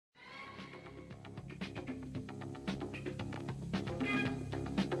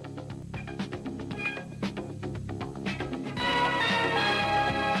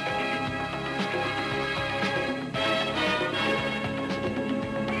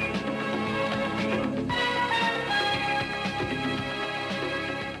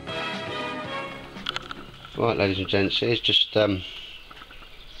Right, ladies and gents, here's just what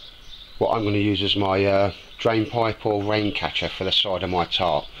I'm going to use as my drain pipe or rain catcher for the side of my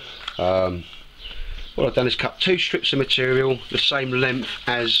tarp. What I've done is cut 2 strips of material the same length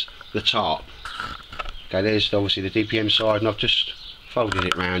as the tarp. Okay, there's obviously the DPM side, and I've just folded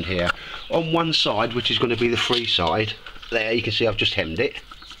it round here. On one side, which is going to be the free side, there you can see I've just hemmed it.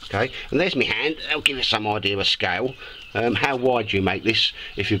 Okay, and there's my hand. That'll give you some idea of scale. How wide do you make this?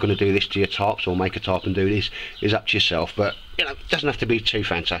 If you're going to do this to your tarps or make a tarp and do this, is up to yourself, but you know, it doesn't have to be too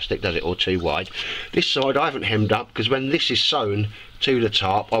fantastic, does it, or too wide. This side I haven't hemmed up because when this is sewn to the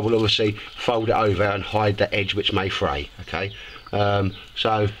tarp, I will obviously fold it over and hide the edge which may fray. Okay,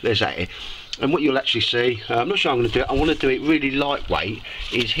 so there's that. And what you'll actually see, I'm not sure I'm going to do it, I want to do it really lightweight,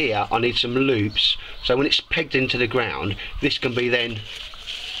 is here I need some loops, so when it's pegged into the ground, this can be then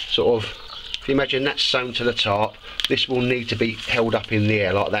sort of, if you imagine that's sewn to the tarp, this will need to be held up in the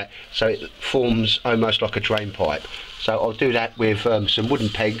air like that, so it forms almost like a drain pipe. So I'll do that with some wooden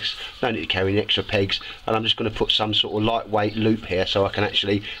pegs, don't need to carry any extra pegs, and I'm just going to put some sort of lightweight loop here so I can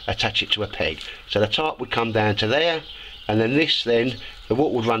actually attach it to a peg. So the tarp would come down to there, and then this, then the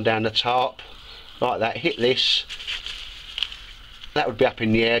water would run down the tarp like that, hit this, that would be up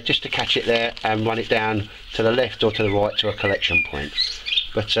in the air just to catch it there and run it down to the left or to the right to a collection point.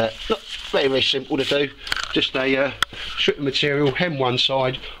 But not very simple to do, just a strip of material, hem one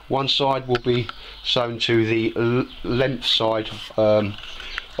side will be sewn to the length side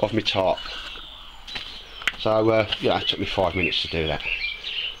of my tarp. So yeah, it took me 5 minutes to do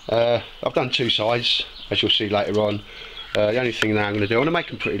that. I've done 2 sides, as you'll see later on. The only thing now I'm going to do, I want to make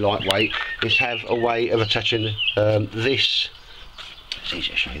them pretty lightweight, is have a way of attaching this. It's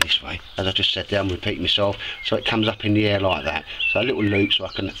easier to show you this way, as I just said there, I'm repeating myself, so it comes up in the air like that, so a little loop so I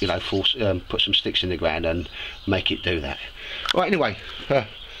can, you know, put some sticks in the ground and make it do that. Right, anyway,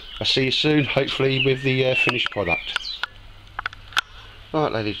 I'll see you soon, hopefully with the finished product.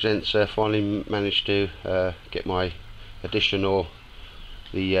 Right, ladies and gents, finally managed to get my addition, or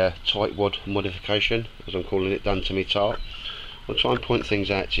the tightwad modification, as I'm calling it, done to my tarp. I'll try and point things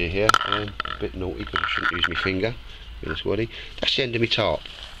out to you here, a bit naughty because I shouldn't use my finger. That's the end of my tarp.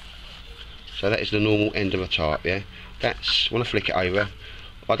 So that is the normal end of a tarp, yeah. That's, when I flick it over,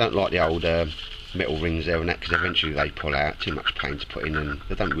 I don't like the old metal rings there and that, because eventually they pull out, too much pain to put in, and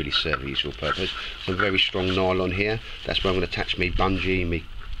they don't really serve a useful purpose. Some very strong nylon here, that's where I'm going to attach me bungee, me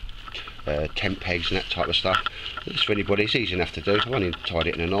temp pegs and that type of stuff. It's for anybody, it's easy enough to do. I've only tied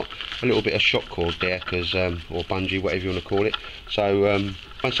it in a knot. A little bit of shock cord there, because or bungee, whatever you want to call it. So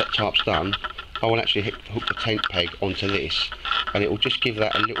once that tarp's done, I will actually hook the tent peg onto this, and it will just give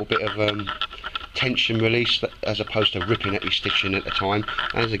that a little bit of tension release, as opposed to ripping at your stitching at the time.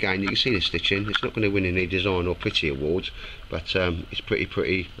 As again, you can see the stitching, it's not going to win any design or pretty awards, but it's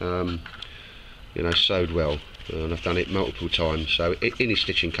pretty you know, sewed well, and I've done it multiple times, so any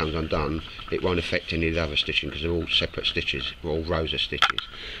stitching comes undone, it won't affect any of the other stitching, because they're all separate stitches, or all rows of stitches.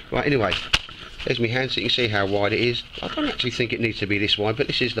 Right, anyway, there's my hand, so you can see how wide it is. I don't actually think it needs to be this wide, but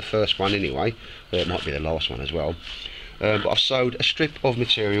this is the first one anyway. Well, it might be the last one as well. But I've sewed a strip of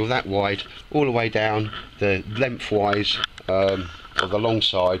material that wide all the way down the lengthwise of the long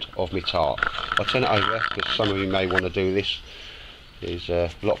side of my tarp. I'll turn it over, because some of you may want to do this. There's a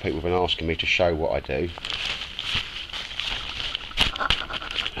lot of people have been asking me to show what I do.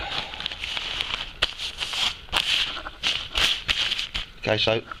 Okay,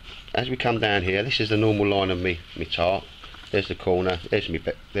 so as we come down here, this is the normal line of me tarp. There's the corner, there's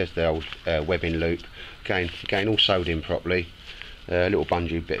the old webbing loop. Again, all sewed in properly. A little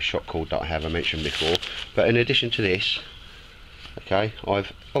bungee bit of shock cord that I mentioned before. But in addition to this, okay,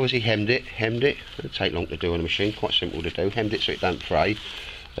 I've obviously hemmed it. It'll take long to do on a machine, quite simple to do. Hemmed it so it don't fray.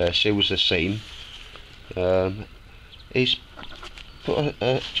 Seals the seam. Is put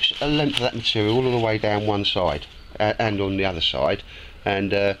just a length of that material all the way down one side and on the other side.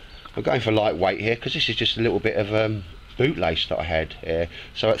 And I'm going for lightweight here, because this is just a little bit of bootlace that I had here.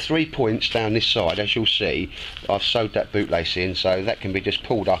 So at 3 points down this side, as you'll see, I've sewed that bootlace in, so that can be just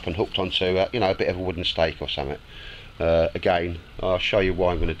pulled up and hooked onto you know, a bit of a wooden stake or something. Again, I'll show you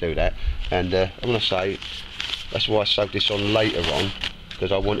why I'm going to do that, and I'm going to say that's why I sewed this on later on,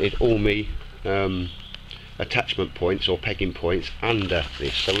 because I wanted all my attachment points or pegging points under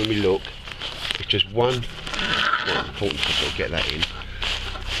this. So when we look, it's just one. Well, important to sort of get that in.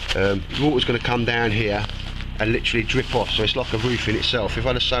 The water's going to come down here and literally drip off, so it's like a roof in itself. If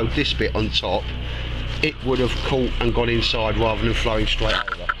I'd have sewed this bit on top, it would have caught and gone inside rather than flowing straight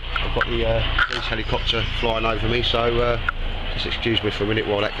over. I've got the police helicopter flying over me, so just excuse me for a minute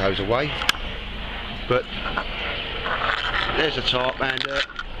while that goes away. But there's the tarp, and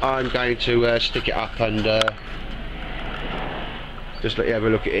I'm going to stick it up and just let you have a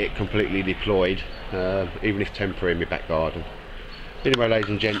look at it completely deployed, even if temporary, in my back garden. Anyway, ladies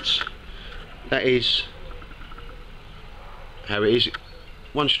and gents, that is how it is.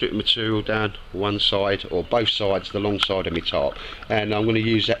 One strip of material down one side, or both sides, the long side of my tarp, and I'm going to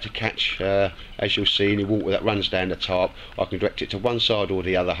use that to catch, as you'll see, any water that runs down the tarp. I can direct it to one side or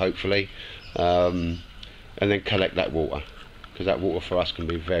the other, hopefully, and then collect that water, because that water for us can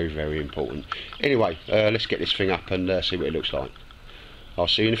be very, very important. Anyway, let's get this thing up and see what it looks like. I'll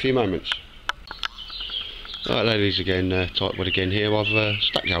see you in a few moments. Alright, ladies, again, Tightwad again here. I've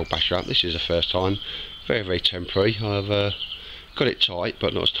stuck the old basher up. This is the first time. Very, very temporary. I've got it tight,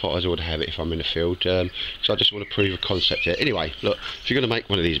 but not as tight as I would have it if I'm in the field, so I just want to prove a concept here. Anyway, look, if you're going to make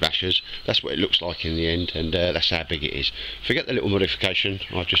one of these bashers, that's what it looks like in the end, and that's how big it is. Forget the little modification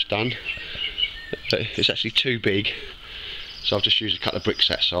I've just done. It's actually too big, so I've just used a couple of bricks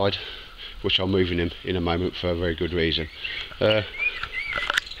that side, which I'll move in a moment for a very good reason.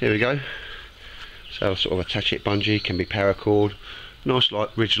 Here we go. So I'll sort of attach it bungee, can be paracord, nice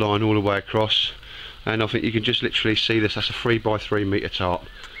like ridge line all the way across. And I think you can just literally see this. That's a 3x3 metre tarp.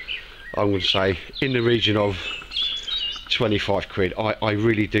 I'm going to say in the region of 25 quid. I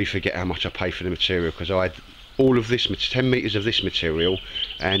really do forget how much I pay for the material, because I had all of this, 10 metres of this material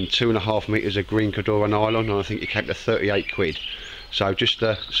and 2.5 metres of green Cordura nylon, and I think it came to 38 quid. So just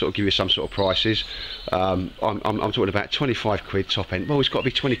to sort of give you some sort of prices, I'm talking about 25 quid top end. Well, it's got to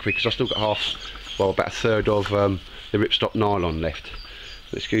be 20 quid because I still got half, well, about a third of the ripstop nylon left.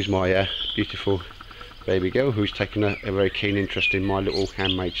 Excuse my beautiful baby girl, who's taken a very keen interest in my little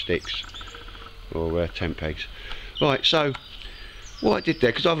handmade sticks, or tent pegs. Right, so what I did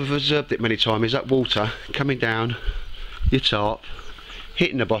there, because I've observed it many times, is that water coming down your tarp,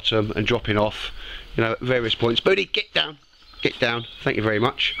 hitting the bottom and dropping off, you know, at various points. Booty, get down, thank you very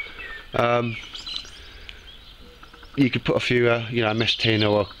much. You could put a few you know, mess tin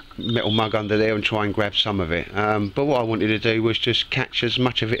or metal mug under there and try and grab some of it, but what I wanted to do was just catch as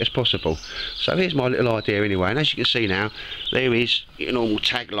much of it as possible. So here's my little idea anyway, and as you can see now, there is your normal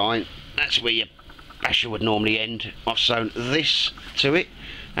tagline. That's where your basher would normally end. I've sewn this to it,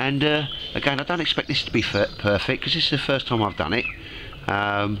 and again, I don't expect this to be perfect because this is the first time I've done it,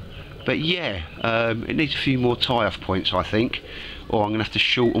 but yeah, it needs a few more tie-off points, I think, or I'm going to have to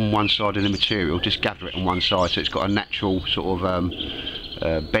shorten one side of the material, just gather it on one side so it's got a natural sort of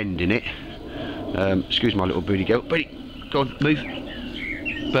bend in it. Excuse my little booty girl. Booty, go on, move.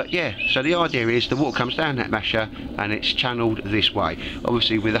 But yeah, so the idea is the water comes down that basher and it's channeled this way.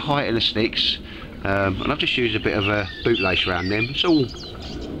 Obviously with the height of the sticks, and I've just used a bit of a bootlace around them. It's all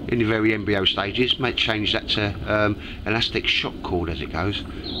in the very embryo stages. Might change that to elastic shock cord as it goes.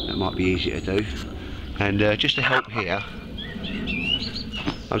 That might be easier to do. And just to help here,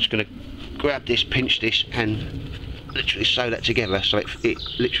 I'm just going to grab this, pinch this, and literally sew that together so it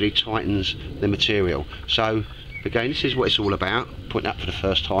literally tightens the material. So again, this is what it's all about. Putting that for the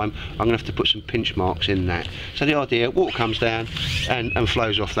first time, I'm going to have to put some pinch marks in that. So the idea, water comes down and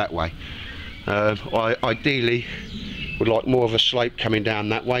flows off that way. I ideally would like more of a slope coming down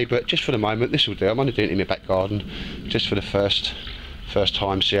that way, but just for the moment this will do. I'm only doing it in my back garden just for the first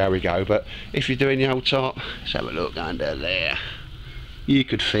time, see how we go. But if you're doing the old tarp, let's have a look under there. You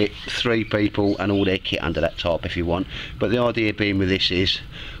could fit 3 people and all their kit under that tarp if you want, but the idea being with this is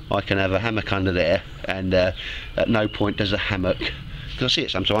I can have a hammock under there, and at no point does a hammock, because I see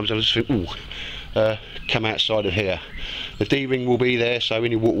it sometimes, I just think, ooh, come outside of here. The D-ring will be there, so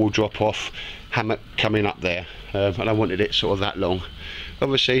any water will drop off, hammock coming up there, and I wanted it sort of that long.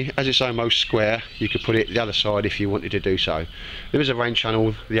 Obviously, as it's almost square, you could put it the other side if you wanted to do so. There is a rain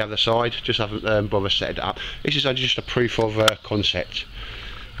channel the other side, just haven't bothered set it up. This is just a proof of concept.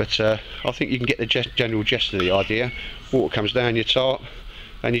 But I think you can get the general gist of the idea. Water comes down your tarp,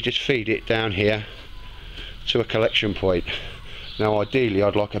 and you just feed it down here to a collection point. Now ideally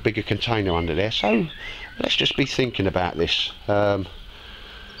I'd like a bigger container under there, so let's just be thinking about this.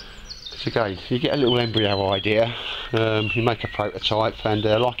 Again, you get a little embryo idea, you make a prototype, and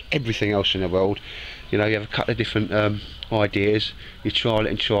like everything else in the world, you know, you have a couple of different ideas, you trial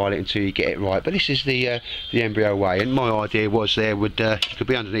it until you get it right. But this is the embryo way, and my idea was there would could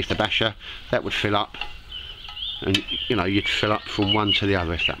be underneath the basher, that would fill up, and you know, you'd fill up from one to the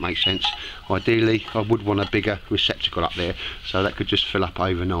other, if that makes sense. Ideally I would want a bigger receptacle up there, so that could just fill up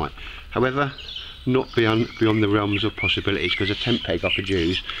overnight. However, not beyond the realms of possibilities, because a tent peg I could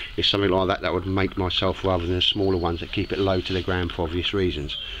use is something like that would make myself, rather than the smaller ones that keep it low to the ground for obvious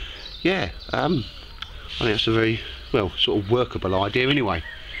reasons. Yeah, I think that's a very, well, sort of workable idea anyway.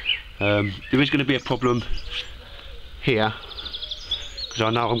 There is going to be a problem here, because I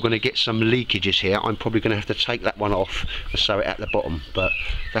know I'm going to get some leakages here. I'm probably going to have to take that one off and sew it at the bottom, but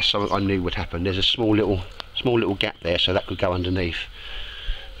that's something I knew would happen. There's a small little gap there, so that could go underneath.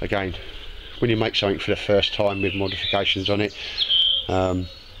 Again, when you make something for the first time with modifications on it,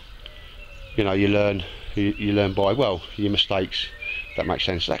 you know, you learn by, well, your mistakes. That makes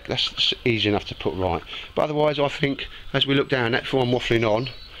sense. That's easy enough to put right. But otherwise, I think as we look down that, before I'm waffling on,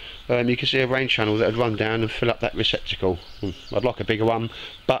 you can see a rain channel that would run down and fill up that receptacle. I'd like a bigger one,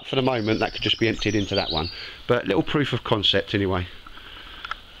 but for the moment that could just be emptied into that one. But little proof of concept anyway.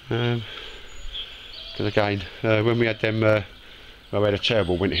 Because again, when we had them, well, we had a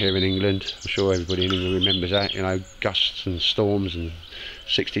terrible winter here in England. I'm sure everybody in England remembers that. You know, gusts and storms and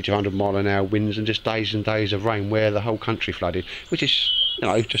 60 to 100 mile an hour winds, and just days and days of rain where the whole country flooded, which is, you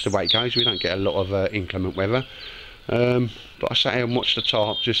know, just the way it goes. We don't get a lot of inclement weather. But I sat here and watched the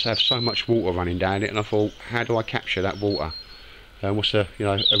tarp just have so much water running down it, and I thought, how do I capture that water? What's a, you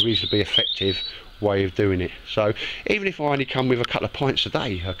know, a reasonably effective way of doing it? So even if I only come with a couple of pints a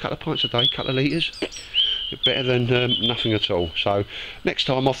day, couple of litres, better than nothing at all. So next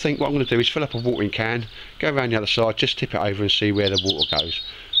time I think what I'm going to do is fill up a watering can, go around the other side, just tip it over and see where the water goes.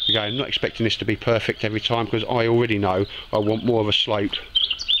 Again, I'm not expecting this to be perfect every time, because I already know I want more of a slope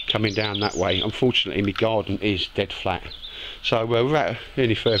coming down that way. Unfortunately my garden is dead flat. So without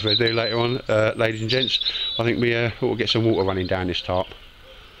any further ado, later on, ladies and gents, I think we ought to get some water running down this tarp.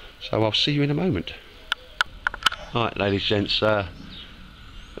 So I'll see you in a moment. Alright, ladies and gents,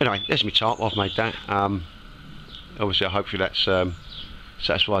 anyway, there's my tarp. I've made that. Obviously hopefully that's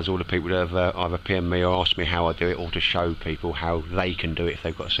satisfies all the people that have either PM'd me or asked me how I do it, or to show people how they can do it if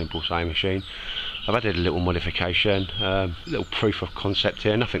they've got a simple sewing machine. I've added a little modification, little proof of concept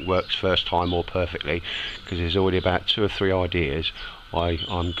here. Nothing works first time or perfectly, because there's already about 2 or 3 ideas.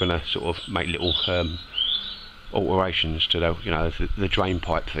 I'm going to sort of make little alterations to the, you know, the drain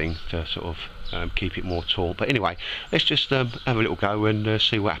pipe thing to sort of keep it more taut. But anyway, let's just have a little go and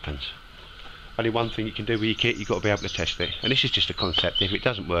see what happens. Only one thing you can do with your kit, you've got to be able to test it, and this is just a concept. If it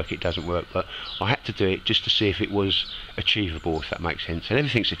doesn't work, it doesn't work, but I had to do it just to see if it was achievable, if that makes sense. And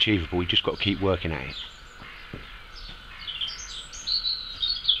everything's achievable, you just got to keep working at it.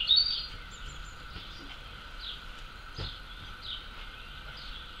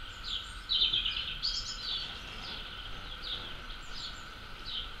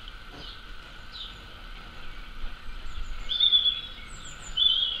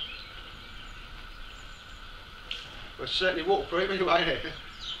 Well, it's certainly waterproof anyway.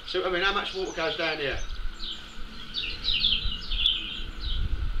 So, I mean, how much water goes down here?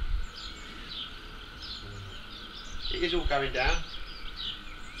 It is all going down.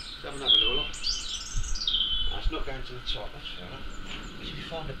 Let's have another little look. No, it's not going to the top, that's fair enough. If you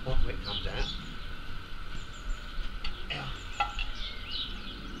find the point where it comes out. Yeah.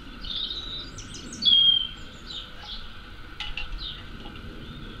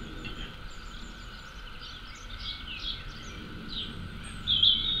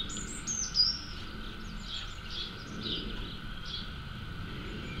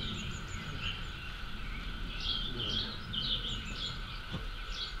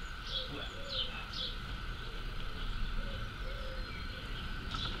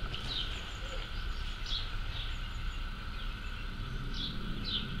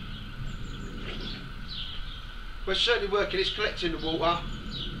 Well, it's certainly working. It's collecting the water.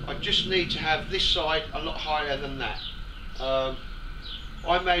 I just need to have this side a lot higher than that.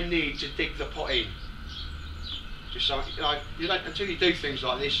 I may need to dig the pot in. Just so, you don't, until you do things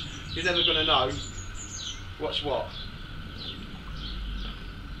like this, you're never going to know what's what.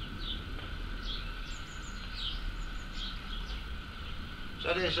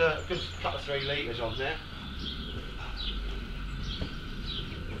 So there's a good couple of 3 litres on there.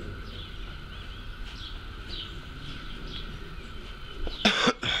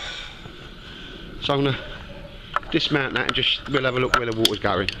 So I'm going to dismount that and just, we'll have a look where the water's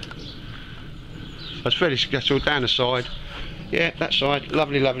going. So it's fairly successful down the side. Yeah, that side,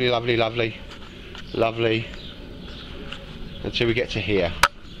 lovely, lovely, lovely, lovely, lovely, until we get to here.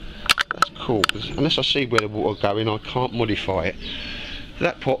 That's cool, because unless I see where the water's going, I can't modify it.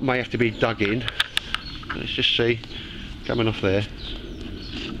 That pot may have to be dug in. Let's just see, coming off there.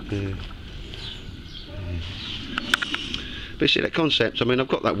 But see that concept, I mean, I've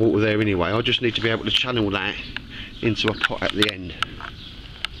got that water there anyway. I just need to be able to channel that into a pot at the end.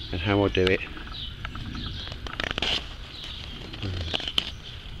 And how I do it.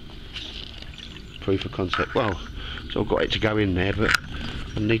 Proof of concept. Well, so I've got it to go in there, but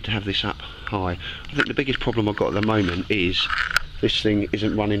I need to have this up high. I think the biggest problem I've got at the moment is this thing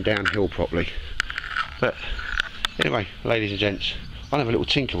isn't running downhill properly. But anyway, ladies and gents, I'll have a little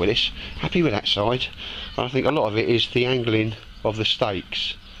tinker with this. Happy with that side. And I think a lot of it is the angling of the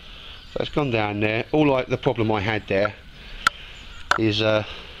stakes. So it's gone down there. The problem I had there is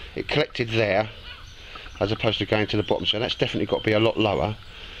it collected there as opposed to going to the bottom, so that's definitely got to be a lot lower.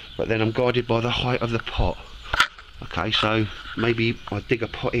 But then I'm guided by the height of the pot. Okay, so maybe I dig a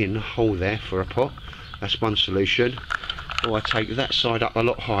pot in, a hole there for a pot. That's one solution. Or I take that side up a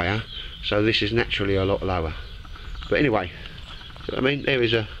lot higher, so this is naturally a lot lower. But anyway, so, I mean, there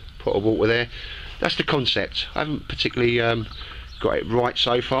is a pot of water there. That's the concept. I haven't particularly got it right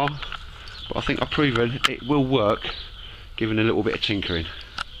so far, but I think I've proven it will work given a little bit of tinkering.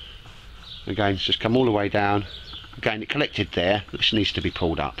 Again, it's just come all the way down. Again, it collected there. This needs to be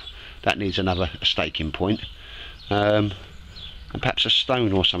pulled up. That needs another staking point, and perhaps a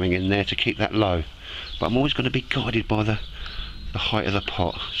stone or something in there to keep that low. But I'm always going to be guided by the height of the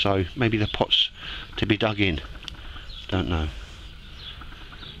pot, so maybe the pot's to be dug in. Don't know.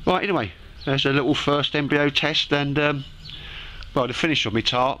 Right, anyway, there's a little first embryo test, and well, to finish on my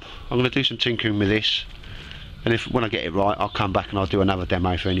tarp, I'm going to do some tinkering with this. And when I get it right, I'll come back and I'll do another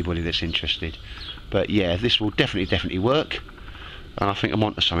demo for anybody that's interested. But yeah, this will definitely work, and I think I'm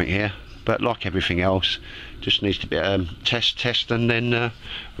onto something here. But like everything else, just needs to be test and then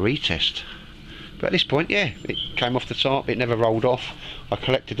retest. But at this point, yeah, it came off the tarp, it never rolled off. I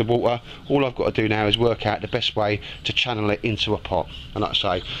collected the water. All I've got to do now is work out the best way to channel it into a pot. And like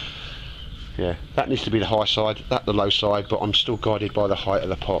I say, yeah, that needs to be the high side, that the low side, but I'm still guided by the height of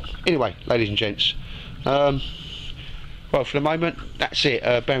the pot. Anyway, ladies and gents, well, for the moment, that's it.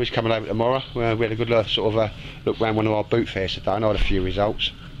 Barry's coming over tomorrow. We had a good sort of look around one of our boot fairs today, and I had a few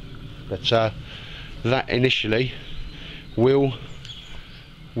results. But that initially will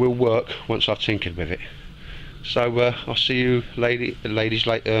work once I've tinkered with it. So I'll see you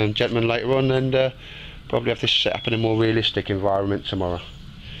gentlemen later on, and probably have this set up in a more realistic environment tomorrow.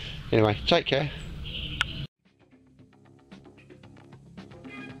 Anyway, take care.